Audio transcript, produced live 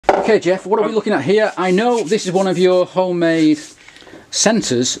Okay, Jeff, what are we looking at here? I know this is one of your homemade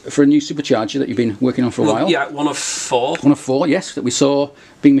centres for a new supercharger that you've been working on for a while. Yeah, one of four. One of four, yes, that we saw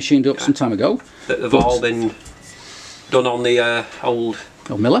being machined up some time ago. That have all been done on the old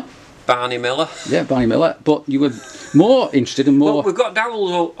Miller. Barney Miller. Yeah, Barney Miller. But you were more interested in more... Well, we've got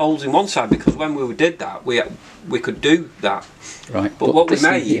dowel holes in one side because when we did that, we could do that. Right. But what we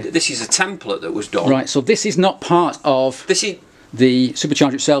made, this is a template that was done. Right, so this is not part of the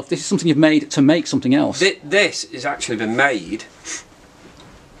supercharger itself. This is something you've made to make something else. This has actually been made...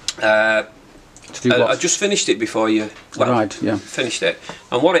 to do what? I just finished it before you finished it.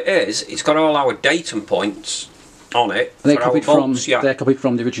 And what it is, it's got all our datum points on it. They're copied from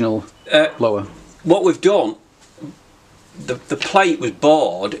the original blower. What we've done, the plate was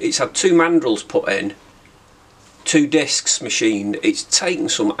bored. It's had 2 mandrels put in, 2 discs machined. It's taken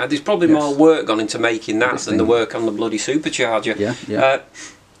some. There's probably more work gone into making that than the work on the bloody supercharger. Yeah, yeah.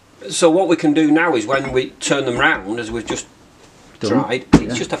 So what we can do now is when we turn them round, as we've just tried,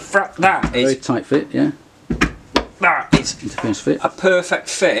 it's just a very tight fit. Yeah. That is interference fit. A perfect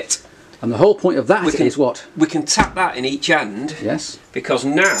fit. And the whole point of that is what? We can tap that in each end. Yes. Because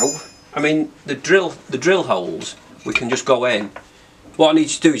now, I mean, the drill holes, we can just go in. What I need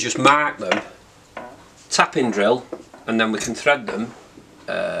to do is just mark them, tap in drill, and then we can thread them.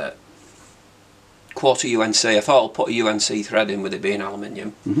 Quarter UNC. I thought I'll put a UNC thread in with it being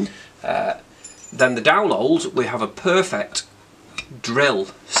aluminium. Then the dowel holes, we have a perfect drill,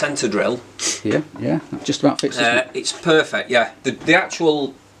 centre drill. Yeah, yeah, that just about fits. It's perfect. Yeah, the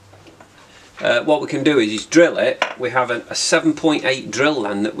actual. What we can do is drill it. We have a 7.8 drill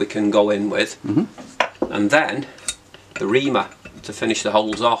then that we can go in with, and then the reamer to finish the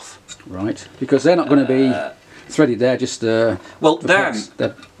holes off. Right, because they're not going to be threaded. They're just well,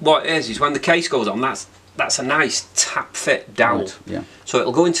 what it is when the case goes on. That's a nice tap fit dowel. Right, yeah. So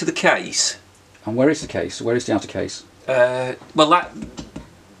it'll go into the case. And where is the case? Where is the outer case? Well,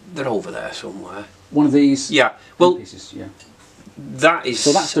 they're over there somewhere. One of these. Yeah. Well. Pieces, yeah. That is.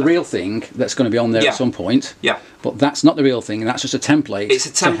 So that's the real thing that's going to be on there at some point. Yeah. But that's not the real thing, and that's just a template. It's a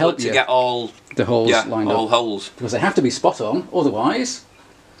template to help to get all the holes lined up. All holes. Because they have to be spot on, otherwise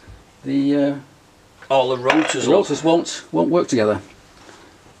the all the rotors won't work together.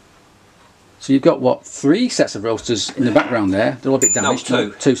 So you've got what, 3 sets of rotors in the background there. They're all a bit damaged.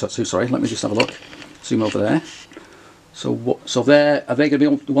 No, 2. Two. Sorry. Let me just have a look. Zoom over there. So what? So are they going to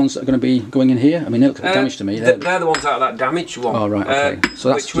be the ones that are going to be going in here? I mean, they look a bit damaged to me. They're the ones out of that damaged one. Oh right, okay. So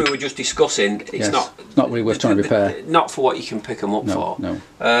that's which we were just discussing. It's not really worth trying to repair. Not for what you can pick them up for. No.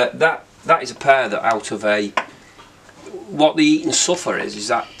 That is a pair that out of a. What the Eaton suffer is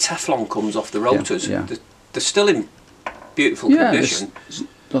that Teflon comes off the rotors. Yeah. They're still in beautiful condition.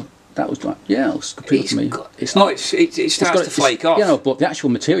 That was like it looks good to me. It's not. It starts to flake off. You know, but the actual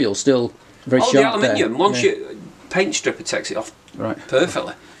material's still very sharp. The aluminium. Once you paint stripper takes it off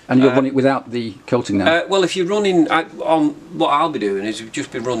perfectly. And you'll run it without the coating now? Well, if you're running on what I'll be doing is we've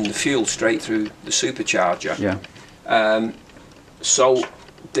just be running the fuel straight through the supercharger. Yeah. So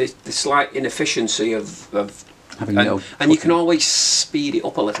the slight inefficiency of having and you can always speed it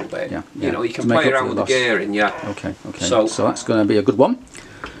up a little bit. Yeah. You know, you can play around with the gearing. Yeah. Okay. So that's going to be a good one.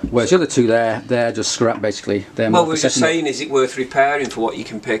 Whereas the other 2 they're just scrap basically. Well, we're just saying, is it worth repairing for what you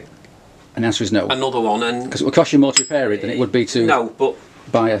can pick? And the answer is no. Another one, and because it would cost you more to repair it than it would be to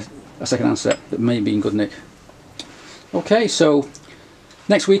buy a second-hand set that may be in good nick. Okay, so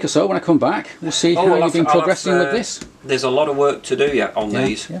next week or so when I come back, we'll see how you've been progressing with this. There's a lot of work to do yet on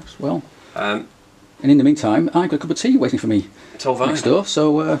these. Yes, well. And in the meantime, I've got a cup of tea waiting for me next door,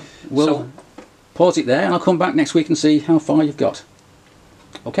 so we'll pause it there, and I'll come back next week and see how far you've got.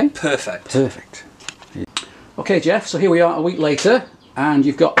 Okay? Perfect. Perfect. Okay, Jeff. So here we are a week later, and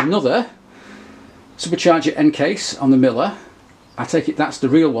you've got another supercharger end case on the Miller. I take it that's the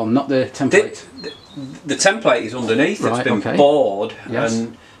real one, not the template. The template is underneath. It's been bored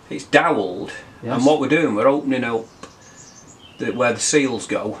and it's dowelled. Yes. And what we're doing, we're opening up where the seals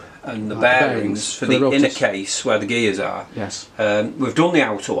go and the bearings for the inner case where the gears are. Yes. We've done the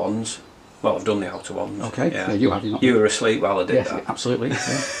outer ones. Well, I've done the outer ones. Okay. Yeah. You have. You were asleep while I did that. Absolutely.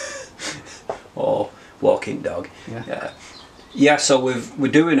 Yeah. Or walking dog. Yeah. Yeah, so we're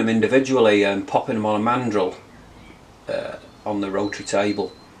doing them individually and popping them on a mandrel on the rotary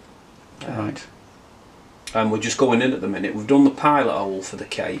table. Right. And we're just going in at the minute. We've done the pilot hole for the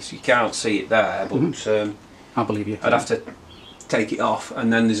case. You can't see it there, but I believe you. I'd have to take it off,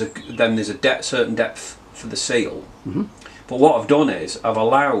 and then there's a certain depth for the seal. But what I've done is I've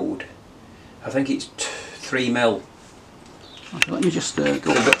allowed, I think it's 3 mil. Okay, let me just go a bit.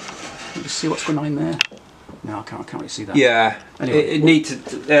 Let me just see what's going on in there. No, I can't really see that. Yeah, anyway, it needs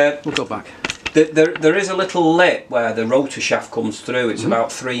to... we'll go back. There is a little lip where the rotor shaft comes through. It's about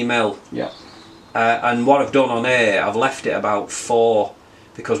 3mm. Yeah. And what I've done on here, I've left it about 4,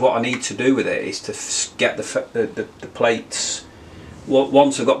 because what I need to do with it is to get the plates.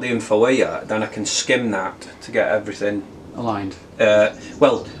 Once I've got the info here, then I can skim that to get everything aligned.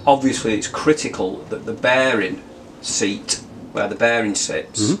 Well, obviously it's critical that the bearing seat, where the bearing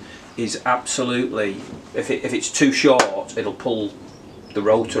sits, is absolutely, if it's too short, it'll pull the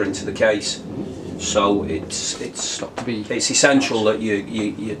rotor into the case. So it's essential that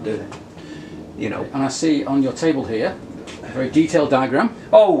you know. And I see on your table here a very detailed diagram.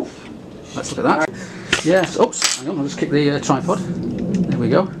 Oh, let's look at that. Yes. Oops. Hang on. I'll just kick the tripod. There we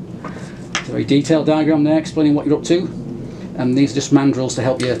go. It's a very detailed diagram there, explaining what you're up to. And these are just mandrels to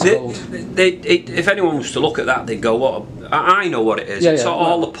help you to hold. If anyone was to look at that, they'd go, "What? I know what it is." Yeah, it's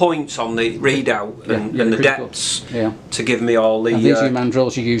all the points on the readout and the depths to give me all the. And these are your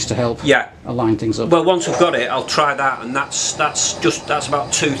mandrels you use to help align things up. Well, once I've got it, I'll try that, and that's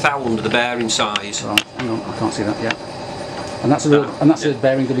about 2,000 of the bearing size. Right, hang on, I can't see that yet. And that's a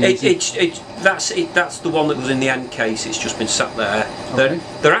bearing that we use. That's the one that was in the end case. It's just been sat there. Okay.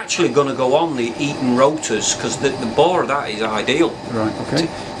 They're actually going to go on the Eaton rotors, because the bore of that is ideal. Right. Okay.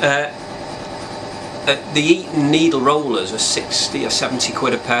 The Eaton needle rollers are 60 or 70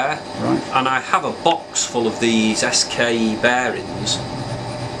 quid a pair. Right. And I have a box full of these SK bearings.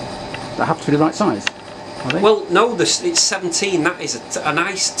 That have to be the right size, are they? Well, no, it's 17. That is a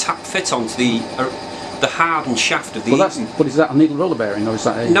nice tap fit onto the hardened shaft of the Eaton. But is that a needle roller bearing, or is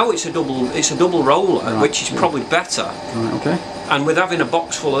that a... No, it's a double roller, right, which is probably better. Right, okay. And with having a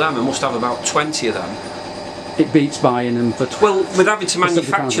box full of them, I must have about 20 of them. It beats buying them for... Well, with having to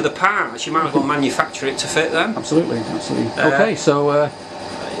manufacture the parts, you might as well manufacture it to fit them. Absolutely, absolutely. Okay, so...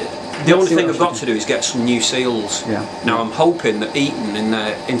 the only thing I've got to do is get some new seals. Yeah. Now, I'm hoping that Eaton, in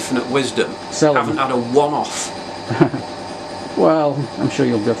their infinite wisdom, haven't had a one-off. Well, I'm sure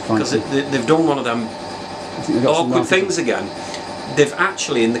you'll be able to find it. Because they've done one of them awkward things again. They've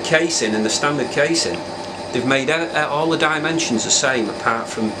actually, in the casing, in the standard casing, they've made all the dimensions the same apart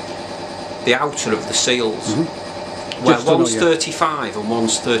from the outer of the seals. Where one's 35 and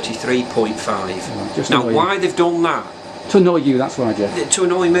one's 33.5. Now, why they've done that? To annoy you, that's why, Jeff. To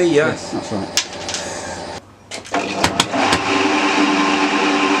annoy me, yeah. Yes, that's right.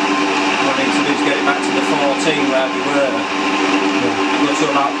 What I need to do is get it back to the 14 where we were. Go to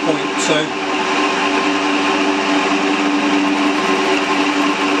about 0.2.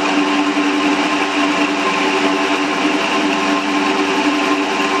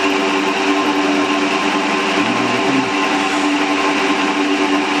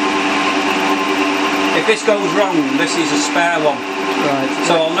 If this goes wrong, this is a spare one. Right.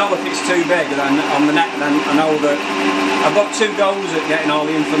 So I'll know if it's too big, and then on the neck, then I know that I've got 2 goes at getting all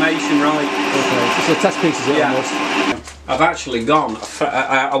the information right. Okay, so test pieces almost. I've actually gone,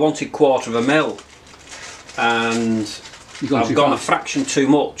 I wanted 1/4 mil, and I've gone a fraction too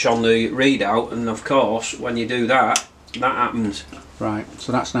much on the readout, and of course when you do that, that happens. Right,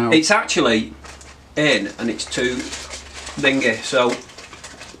 so that's now... It's actually in, and it's too thingy, so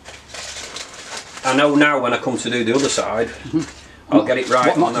I know now when I come to do the other side, I'll get it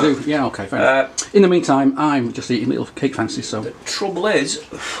right. What not to do? Yeah, okay, fair enough. In the meantime, I'm just eating little cake fancies, so... The trouble is,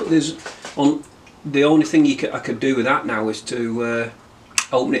 the only thing I could do with that now is to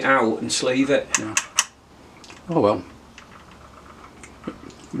open it out and sleeve it. Yeah. Oh well.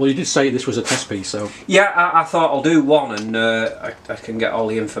 Well, you did say this was a test piece, so... Yeah, I thought I'll do one, and I can get all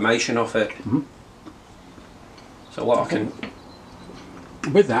the information off it. So what I can...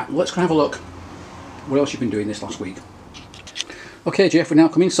 With that, let's go have a look what else you've been doing this last week. Okay, Jeff, we now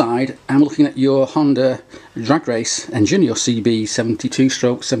come inside and we're looking at your Honda drag race engine, your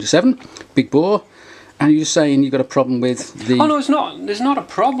CB72/77, big bore, and you're saying you've got a problem with the... Oh no, it's not. There's not a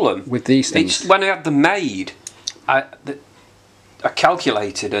problem with these things. It's when I had them made, I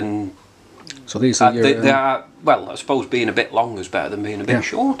calculated, and so these are your, they are, well, I suppose being a bit long is better than being a bit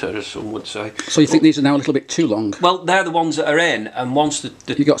shorter, as some would say. So you think these are now a little bit too long? Well, they're the ones that are in, and once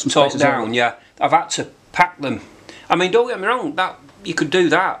you got some torque down, yeah, I've had to pack them. I mean, don't get me wrong, that you could do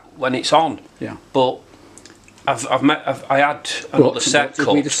that when it's on. Yeah. But I had another set cut.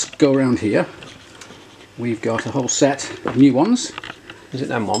 If we just go around here, we've got a whole set of new ones. Is it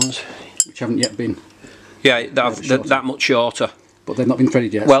them ones? Which haven't yet been. Yeah, that much shorter. But they've not been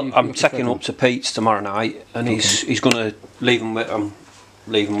threaded yet. Well, so I'm taking up to Pete's tomorrow night, and he's going to leave them with him.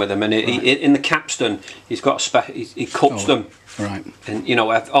 Leaving with him, and in the capstan, he's got he cuts them. Right. And you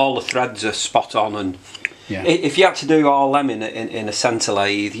know, all the threads are spot on, and Yeah. If you had to do all them in a centre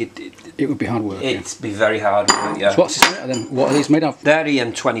lathe, it would be hard work. It'd be very hard work. Yeah. So what's this made of then? What are these made of? They're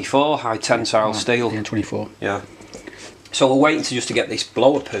EN24 high tensile steel. EN24. Yeah. So we're waiting to get this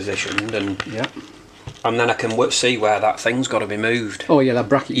blower positioned, and then I can see where that thing's got to be moved. Oh yeah, that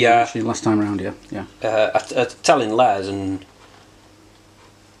bracket you mentioned last time around. Yeah. I telling Les, and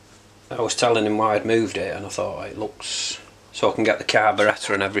I was telling him why I'd moved it, and I thought it looks, so I can get the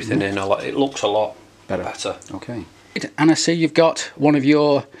carburettor and everything in. It looks a lot better. Okay. And I see you've got one of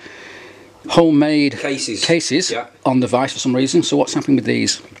your homemade cases on the vise for some reason. So what's happening with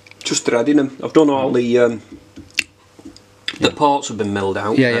these? Just threading them. I've done all the ports have been milled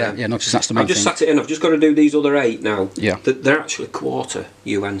out. Yeah. Notice that's the main thing. I've just sat it in. I've just got to do these other 8 now. Yeah. They're actually quarter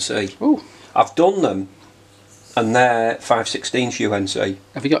UNC. Oh. I've done them, and they're 5/16 UNC.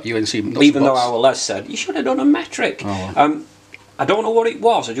 Have you got UNC? Even though our Les said you should have done a metric. Oh, well. I don't know what it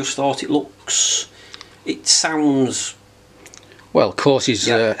was. I just thought it sounds. Well, course is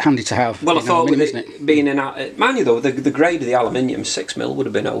handy to have. Well, I thought with isn't it? Being in, mind you though, the grade of the aluminium 6mm would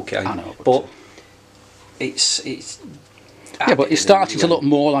have been okay. I know, but it's. Yeah, but it's starting to look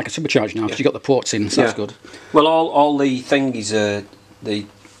more like a supercharger now because you've got the ports in, so that's good. Well, all the thingies like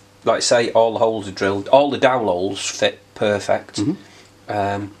I say, all the holes are drilled. All the dowel holes fit perfect.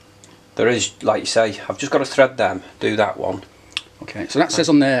 There is, like you say, I've just got to thread them. Do that one. Okay. So that says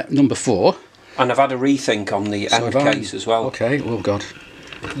on there number 4. And I've had a rethink on the end case as well. Okay. Oh God.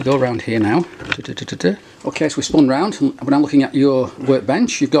 We'll go around here now. Okay, so we spun round. And we're now looking at your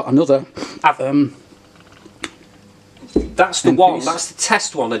workbench. You've got another. That's the one. That's the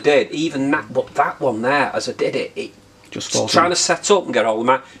test one I did. Even that, but that one there, as I did it just falls trying to set up and get all the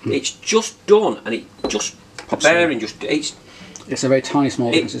mat. It's just done, and it just pops bearing. Just it's a very tiny,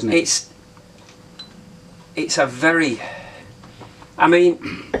 small difference, isn't it? It's a very. I mean,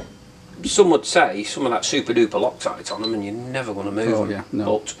 some would say some of that super duper Loctite on them, and you're never going to move them. Yeah,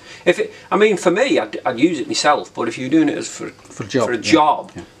 no. But I mean, for me, I'd use it myself. But if you're doing it as for a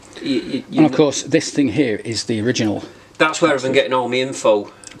job, and of course, this thing here is the original. That's where I've been getting all my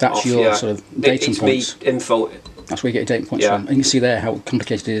info. That's your sort of datum points. Me info. That's where you get your datum points from. And you can see there how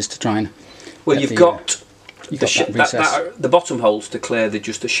complicated it is to try and. Well, you've got the bottom holes to clear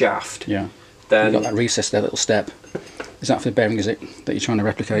just the shaft. Yeah. Then you've got that recess there, little step. Is that for the bearing? Is it that you're trying to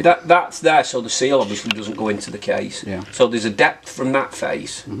replicate? That's there, so the seal obviously doesn't go into the case. Yeah. So there's a depth from that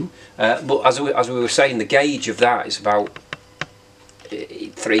face. But as we were saying, the gauge of that is about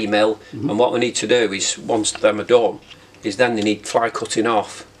 3mm, and what we need to do is once them are done, is then they need fly cutting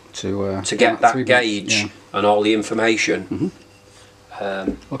off to get that gauge and all the information.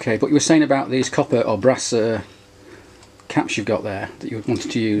 Okay, but you were saying about these copper or brass caps you've got there that you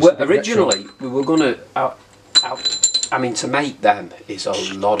wanted to use. Well, originally we were going to. I mean, to make them is a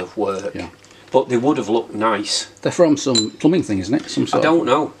lot of work. Yeah. But they would have looked nice. They're from some plumbing thing, isn't it? Some sort I don't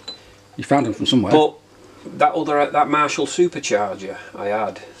know. You found them from somewhere. But that Marshall supercharger I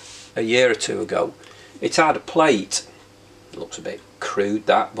had a year or 2 ago, it had a plate. It looks a bit crude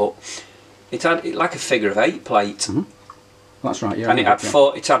that, but it had like a figure of 8 plate. That's right. Yeah. And it had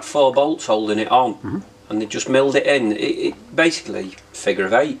 4 bolts holding it on, and they just milled it in. It basically figure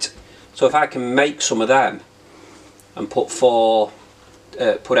of 8. So if I can make some of them and put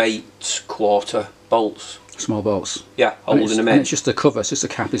 8 quarter bolts. Small bolts. Yeah, holding them in. And it's just a cover, it's just a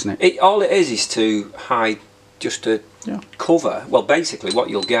cap, isn't it? All it is to hide, just to cover. Well, basically what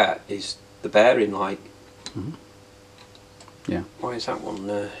you'll get is the bearing light. Yeah. Why is that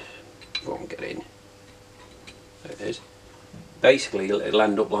one won't get in? There it is. Basically it'll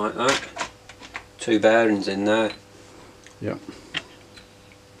end up like that. 2 bearings in there. Yeah.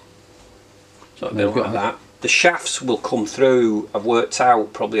 So it'll be like that. The shafts will come through, I've worked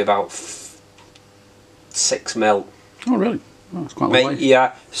out, probably about 6mm. Oh really? Oh, that's quite a long way.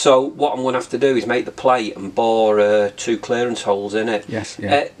 Yeah, so what I'm going to have to do is make the plate and bore 2 clearance holes in it. Yes,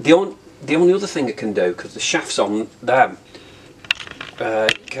 yeah. The only other thing I can do, because the shaft's on them, you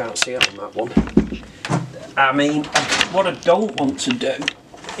can't see it on that one. I mean, what I don't want to do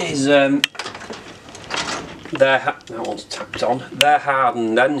is, that one's tapped on, they're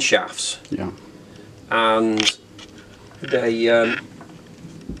hardened end shafts. Yeah. And they, I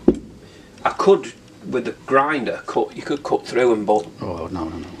could, with the grinder, you could cut through them, but... Oh,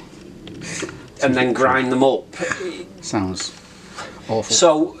 no. And then grind them up. Sounds awful.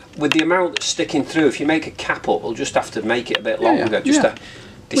 So, with the amount that's sticking through, if you make a cap up, we'll just have to make it a bit longer, just to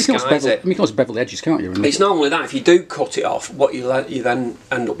disguise it. You can also bevel the edges, can't you? It's not only that, if you do cut it off, what you then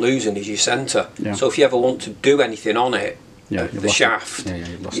end up losing is your centre. Yeah. So if you ever want to do anything on it, the shaft,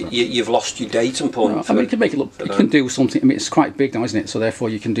 you've lost your datum point. No, I mean, you can make it look. You can do something. I mean, it's quite big now, isn't it? So therefore,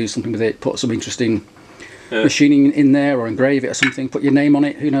 you can do something with it. Put some interesting machining in there, or engrave it or something. Put your name on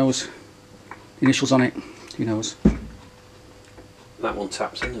it. Who knows? Initials on it. Who knows? That one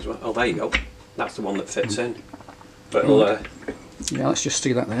taps in as well. Oh, there you go. That's the one that fits in. But yeah, let's just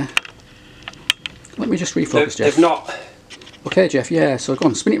do that there. Let me just refocus, Jeff. They've not. Okay, Jeff. Yeah. So go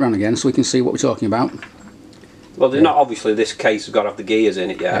on, spin it round again so we can see what we're talking about. Well, they're not, obviously. This case has got to have the gears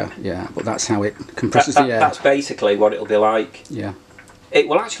in it. Yeah. Yeah. But that's how it compresses the air. That's basically what it'll be like. Yeah. It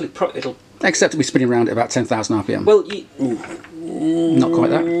will actually. It'll. Except to be spinning around at about 10,000 RPM. Well, not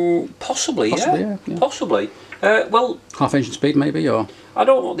quite that. Possibly. Yeah. Possibly. Well, half engine speed maybe, or I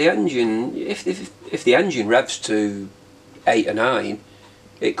don't want the engine. If the engine revs to 8 or 9,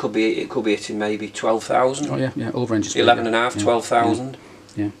 it could be hitting maybe 12,000. Oh yeah, over engine speed. 11.5, 12,000.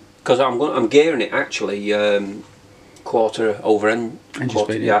 Yeah. Because I'm gearing it actually quarter over engine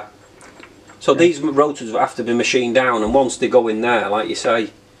speed. Yeah. So these rotors have to be machined down, and once they go in there, like you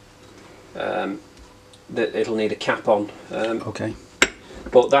say, that it'll need a cap on. Okay.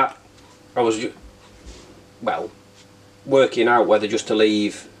 But that I was. Well, working out whether just to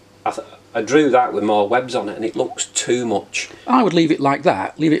leave. I drew that with more webs on it, and it looks too much. I would leave it like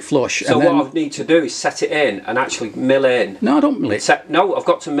that, leave it flush. So and then what I need to do is set it in and actually mill in. No, don't mill it. No, I've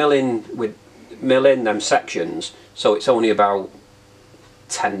got to mill in them sections, so it's only about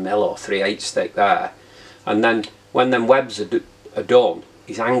 10 mil or 3/8 thick there, and then when them webs are done,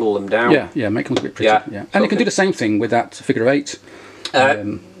 is angle them down. Yeah, make them look a bit pretty. Yeah. And you can do the same thing with that figure of 8.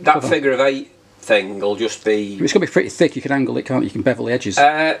 That figure of 8 thing will just be. It's going to be pretty thick. You can angle it, can't you? You can bevel the edges.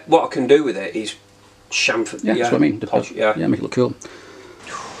 What I can do with it is chamfer. Yeah, that's what I mean. Yeah, make it look cool.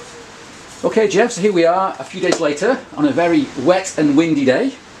 Okay, Jeff. So here we are, a few days later, on a very wet and windy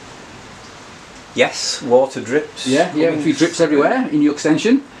day. Yes, water drips. Yeah, a few drips everywhere in your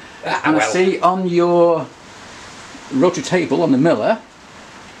extension. And I see on your rotary table on the miller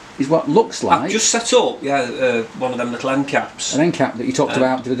is what looks like. I've just set up, one of them little end caps. An end cap that you talked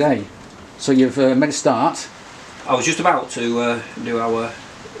about the other day. So you've made a start. I was just about to do our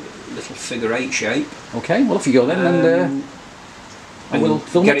little figure 8 shape. Okay, well off you go then, and we'll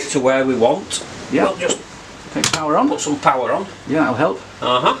film get it to where we want. Yeah. We'll just take power on. Put some power on. Yeah, that'll help.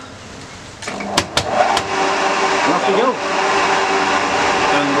 And off we go.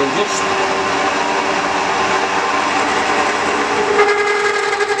 And we'll just.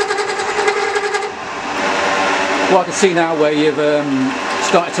 Well, I can see now where you've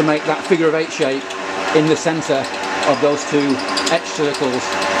started to make that figure of 8 shape in the centre of those 2 etched circles.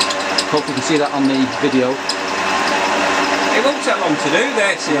 Hopefully you can see that on the video. It won't take long to do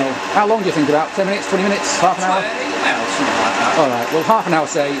this. How long do you think? About 10 minutes, 20 minutes, half an hour? Yeah, something like that. Alright, well half an hour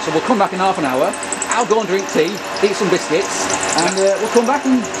say, so we'll come back in half an hour. I'll go and drink tea, eat some biscuits, and we'll come back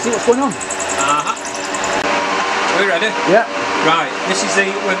and see what's going on. Are we ready? Yeah. Right, this is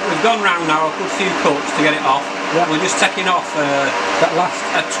we've gone round now, I've put a few cuts to get it off. Yeah. We're just taking off that last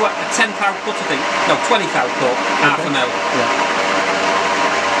a 10 thou cut, I think. No, 20 thou cut, half a mil. Yeah.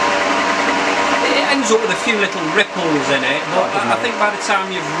 It ends up with a few little ripples in it, but I think by the time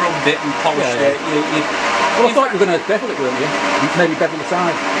you've rubbed it and polished it, well, I thought you were going to bevel it, weren't you? Maybe bevel the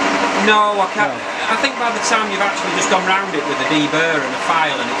side. No, I can't. No. I think by the time you've actually just gone round it with a deburr and a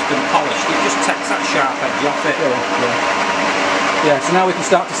file and it's been polished, it just takes that sharp edge off it. Yeah, so now we can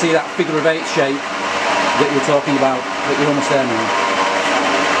start to see that figure of 8 shape that you were talking about, that you're almost there now.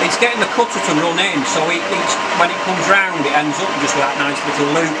 It's getting the cutter to run in, so when it comes round it ends up just with that nice little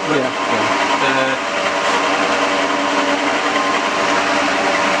loop.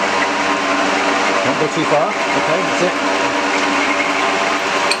 Don't go too far. Okay, that's it.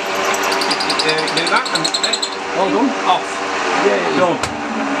 Do that and all done. Off. Done.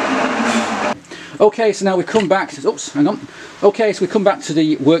 Okay, so now we come back. Oops, hang on. Okay, so we come back to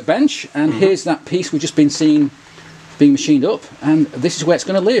the workbench, and here's that piece we've just been seeing being machined up, and this is where it's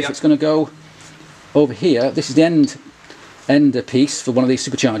going to live. It's going to go over here. This is the end piece for one of these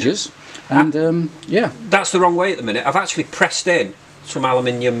superchargers, and yeah. That's the wrong way at the minute. I've actually pressed in some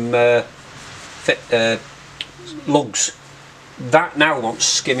aluminium lugs. That now wants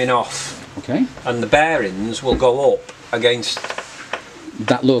skimming off. Okay. And the bearings will go up against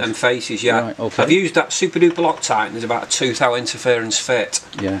that lug and faces. Yeah. Right, okay. I've used that super duper Loctite, and there's about a 2 thou interference fit.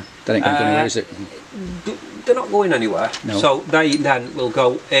 Yeah. That ain't going anywhere, is it? They're not going anywhere. No. So they then will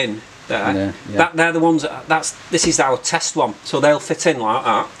go in there. Yeah. They're the ones this is our test one. So they'll fit in like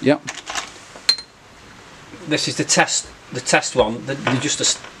that. Yep. This is the test one. They're just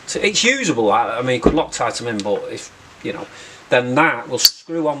it's usable. I mean, you could Loctite them in, but if then that will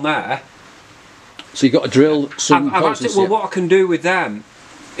screw on there. So you've got to drill some holes. Well, what I can do with them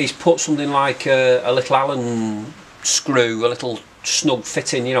is put something like a little Allen screw, a little snug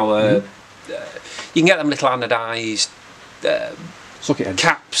fitting, you can get them little anodised socket heads.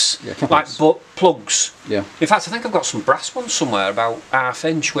 caps, Yeah, cap like heads. plugs. Yeah. In fact, I think I've got some brass ones somewhere about 1/2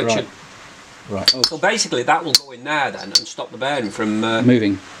 inch, which Right. are, Right. Oh. so basically that will go in there then and stop the bearing from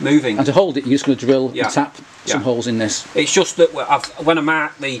Moving. moving. And to hold it, you're just going to drill Yeah. and tap some Yeah. holes in this. It's just that when I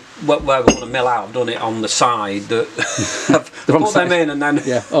mark where we're going to mill out, I've done it on the side that I've wrong put them side. in, and then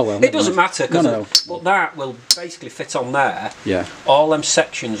Yeah. Oh well. it never doesn't mind. matter because No. but that will basically fit on there. Yeah. All them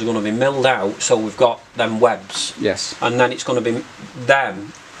sections are going to be milled out, so we've got them webs, Yes. and then it's going to be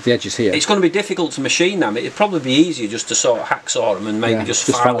them. The edges here. It's going to be difficult to machine them. It'd probably be easier just to sort of hacksaw them and maybe Yeah, just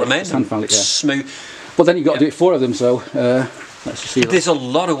just file file them it, in, just hand file it, yeah. smooth. But then you've got to do it 4 of them, so let's just see. There's a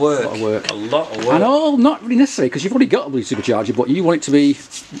lot of work. A lot of work. A lot of work. And all not really necessary because you've already got a blue supercharger, but you want it to be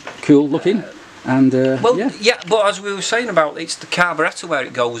cool looking. And Well, yeah, but as we were saying about, it's the carburettor where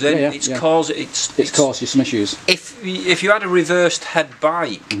it goes in. Yeah, it's yeah. caused it's caused you some issues. If you had a reversed head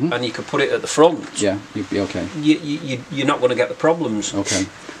bike and you could put it at the front, Yeah, you'd be okay. you're not going to get the problems. Okay.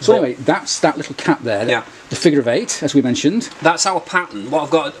 So anyway, that's that little cap there. Yeah. The figure of 8, as we mentioned. That's our pattern.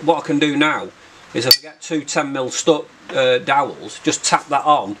 What I can do now is if I get 2 10mm stuck dowels, just tap that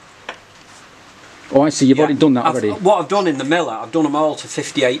on. Oh, I see. You've Yeah. already done that already. What I've done in the miller, I've done them all to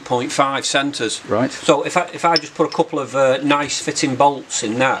 58.5 centres. Right. So if I just put a couple of nice fitting bolts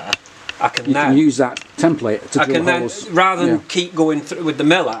in there, I can You then can use that template to I drill can then, holes. rather than Yeah. keep going through with the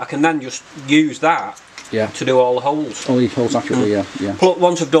miller, I can then just use that Yeah. to do all the holes. All the holes accurately. Yeah. Yeah. But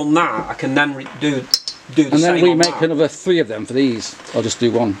once I've done that, I can then do the And same then we on make that. another 3 of them for these. I'll just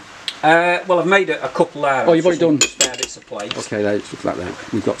do 1. Well, I've made a couple there. Oh, you've already some done- spare bits of plate. Okay, there, look at that there.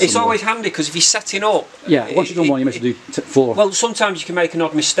 We've got. It's some more. always handy because if you're setting up, Yeah. Once you've done 1, you're meant to do 4. Well, sometimes you can make an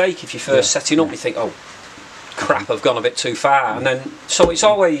odd mistake if you're first setting up. You think, oh, crap, I've gone a bit too far, and then so it's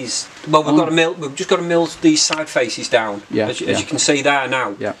always we've got to mill. We've just got to mill these side faces down. Yeah, As yeah. you can see there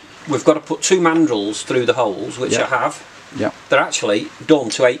now. Yeah. We've got to put 2 mandrels through the holes, which Yeah. I have. Yeah. They're actually done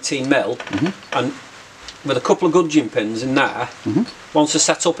to 18mm, Mm-hmm. and with a couple of gudgeon pins in there. Mm-hmm. Once they're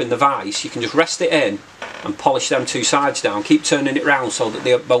set up in the vise, you can just rest it in and polish them 2 sides down. Keep turning it round so that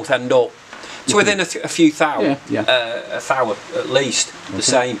they both end up to within a few thou, Yeah, yeah. a thou at least, the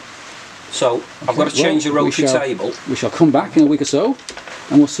same. So I've got to Okay, change the well, rotary table. We shall come back in a week or so,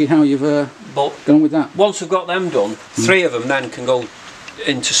 and we'll see how you've But gone with that. once we've got them done, 3 of them then can go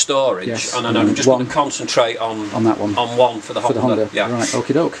into storage, Yes, and then and I'm just one- going to concentrate on that one. On one for the For Honda. the Honda. Yeah. Right.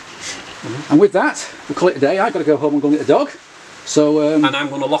 Okie doke. And with that, we'll call it a day. I've got to go home and go and get the dog. So And I'm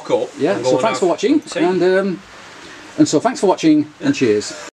going to lock up. yeah. and go So and thanks have for watching, tea. and so thanks for watching, and cheers.